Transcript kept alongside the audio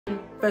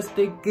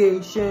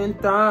Investigation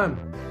time.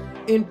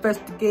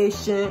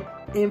 Investigation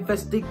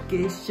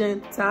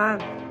time.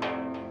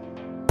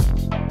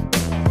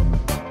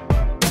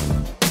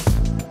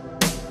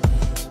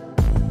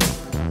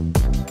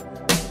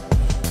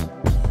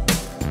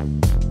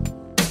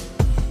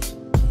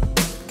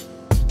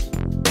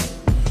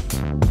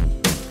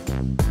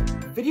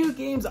 Video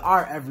games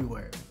are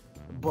everywhere,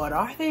 but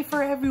are they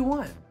for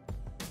everyone?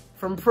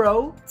 From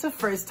pro to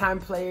first-time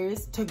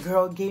players, to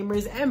girl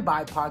gamers and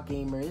BIPOC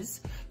gamers,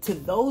 to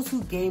those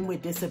who game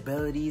with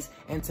disabilities,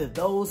 and to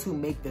those who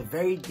make the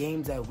very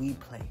games that we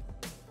play.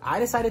 I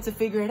decided to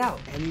figure it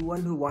out.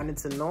 Anyone who wanted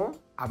to know,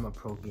 I'm a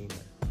pro gamer.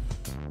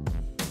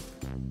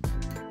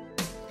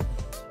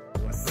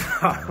 What's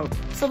up?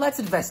 So let's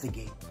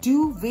investigate.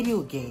 Do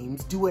video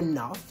games do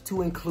enough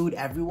to include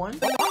everyone?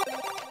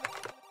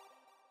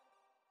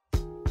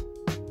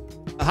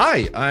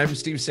 Hi, I'm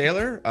Steve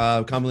Saylor,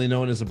 commonly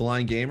known as a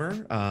blind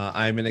gamer.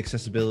 I'm an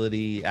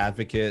accessibility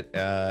advocate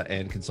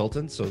and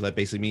consultant, so that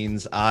basically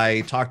means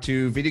I talk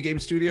to video game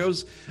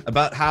studios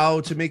about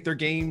how to make their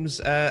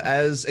games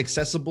as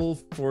accessible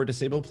for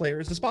disabled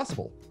players as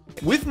possible.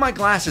 With my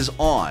glasses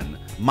on,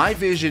 my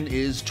vision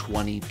is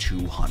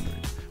 2200,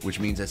 which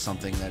means that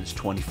something that is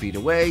 20 feet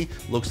away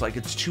looks like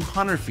it's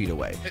 200 feet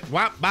away.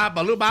 Whop, bop,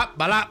 baloo, bop,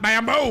 balop,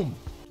 bam, boom!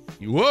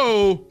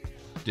 Whoa!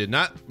 Did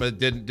not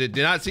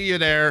see you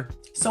there.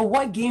 So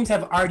what games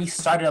have already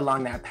started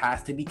along that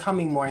path to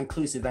becoming more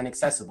inclusive and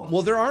accessible?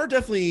 Well, there are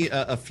definitely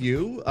a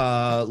few.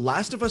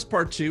 Last of Us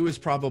Part 2 is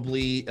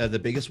probably the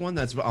biggest one.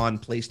 That's on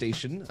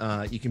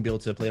PlayStation. You can be able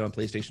to play it on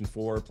PlayStation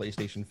 4,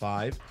 PlayStation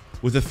 5.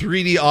 With a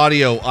 3D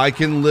audio, I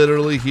can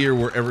literally hear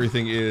where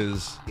everything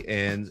is.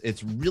 And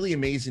it's really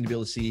amazing to be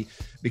able to see,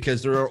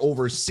 because there are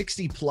over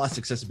 60 plus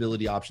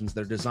accessibility options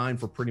that are designed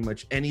for pretty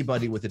much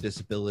anybody with a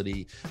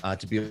disability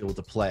to be able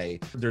to play.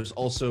 There's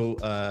also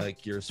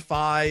Gears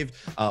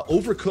 5.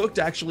 Overcooked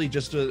actually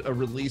just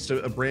released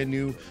a brand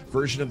new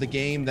version of the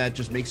game that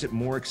just makes it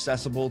more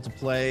accessible to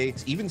play.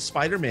 Even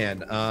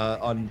Spider-Man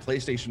on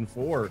PlayStation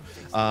 4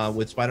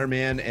 with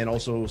Spider-Man, and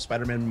also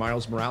Spider-Man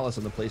Miles Morales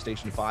on the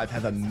PlayStation 5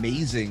 have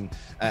amazing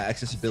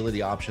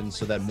accessibility options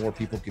so that more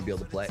people can be able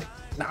to play.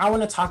 Now I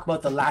want to talk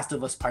about The Last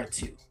of Us Part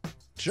 2.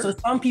 Sure. So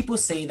some people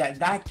say that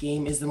that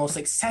game is the most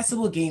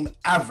accessible game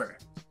ever.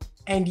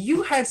 And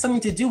you had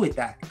something to do with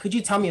that. Could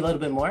you tell me a little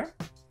bit more?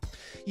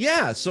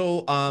 Yeah,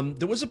 so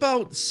there was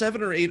about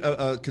 7 or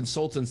 8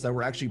 consultants that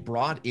were actually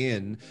brought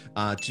in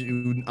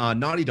to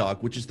Naughty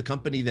Dog, which is the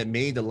company that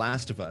made The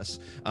Last of Us.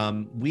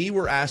 We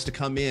were asked to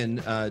come in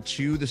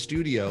to the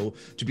studio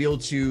to be able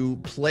to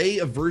play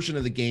a version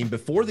of the game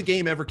before the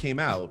game ever came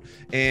out,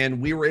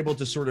 and we were able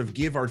to sort of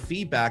give our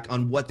feedback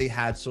on what they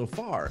had so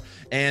far.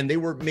 And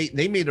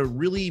they made a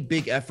really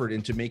big effort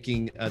into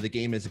making the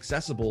game as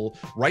accessible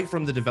right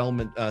from the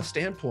development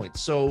standpoint.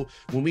 So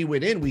when we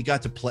went in, I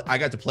got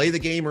to play the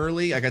game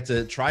early. I got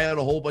to try out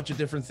a whole bunch of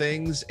different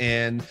things,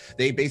 and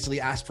they basically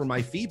asked for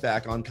my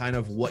feedback on kind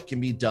of what can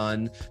be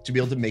done to be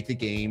able to make the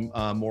game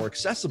more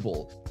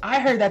accessible. I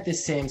heard that the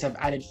Sims have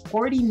added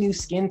 40 new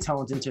skin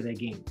tones into their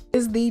game.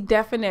 Is the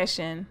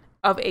definition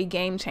of a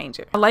game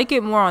changer. I like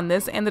it more on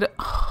this end of the...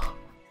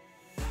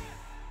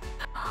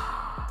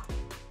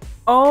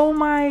 Oh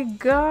my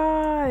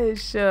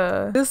gosh,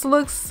 this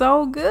looks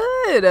so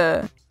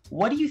good.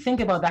 What do you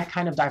think about that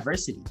kind of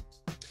diversity?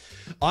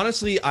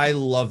 Honestly, I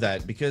love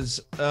that, because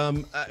I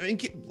mean,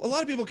 a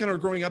lot of people kind of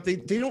growing up, they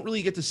don't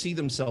really get to see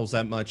themselves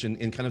that much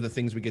in kind of the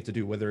things we get to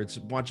do, whether it's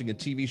watching a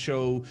TV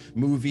show,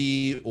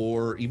 movie,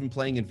 or even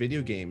playing in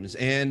video games.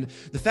 And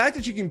the fact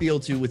that you can be able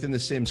to, within The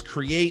Sims,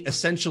 create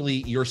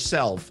essentially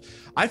yourself,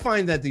 I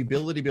find that the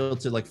ability to be able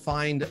to like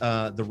find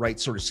the right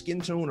sort of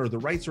skin tone, or the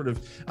right sort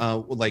of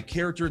like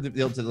character that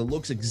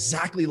looks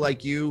exactly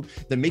like you,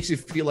 that makes you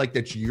feel like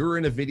that you're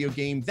in a video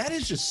game, that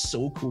is just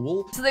so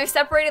cool. So they're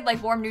separated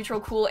like warm, neutral,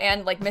 cool,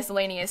 and like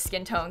miscellaneous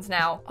skin tones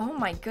now. Oh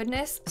my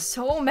goodness,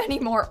 so many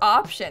more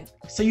options.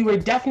 So you were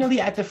definitely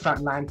at the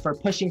front line for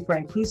pushing for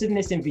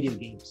inclusiveness in video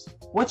games.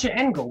 What's your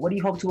end goal? What do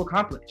you hope to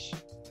accomplish?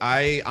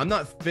 I'm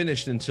not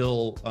finished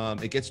until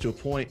it gets to a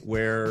point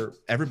where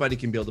everybody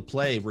can be able to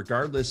play,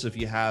 regardless if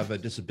you have a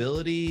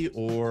disability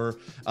or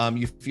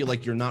you feel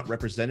like you're not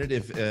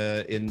representative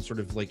in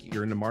sort of like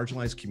you're in a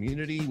marginalized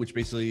community, which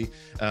basically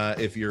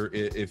if you're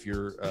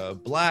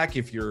Black,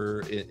 if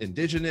you're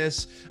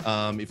Indigenous,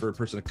 if you're a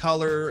person of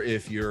color,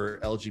 if you're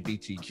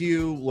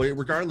LGBTQ,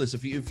 regardless,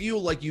 if you feel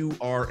like you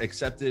are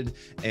accepted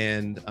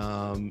and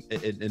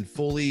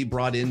fully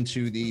brought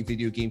into the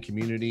video game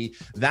community,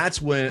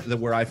 that's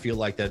where I feel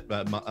like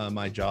that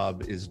my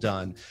job is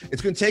done.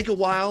 It's going to take a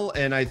while,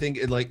 and I think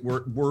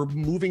we're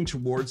moving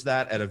towards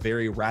that at a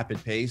very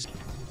rapid pace.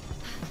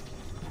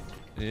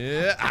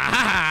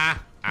 I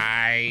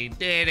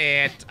did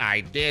it.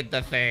 I did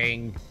the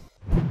thing.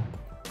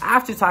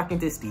 After talking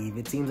to Steve,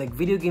 it seems like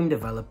video game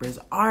developers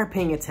are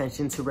paying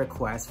attention to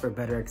requests for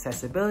better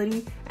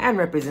accessibility and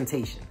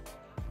representation.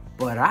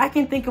 But I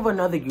can think of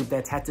another group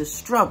that's had to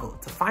struggle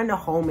to find a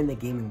home in the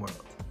gaming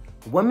world: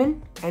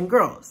 women and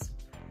girls.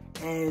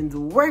 and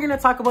we're gonna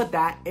talk about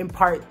that in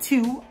part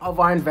 2 of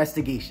our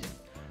investigation.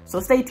 So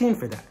stay tuned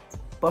for that.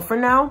 But for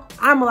now,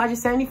 I'm Elijah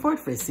Sandyford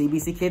for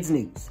CBC Kids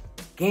News.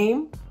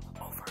 Game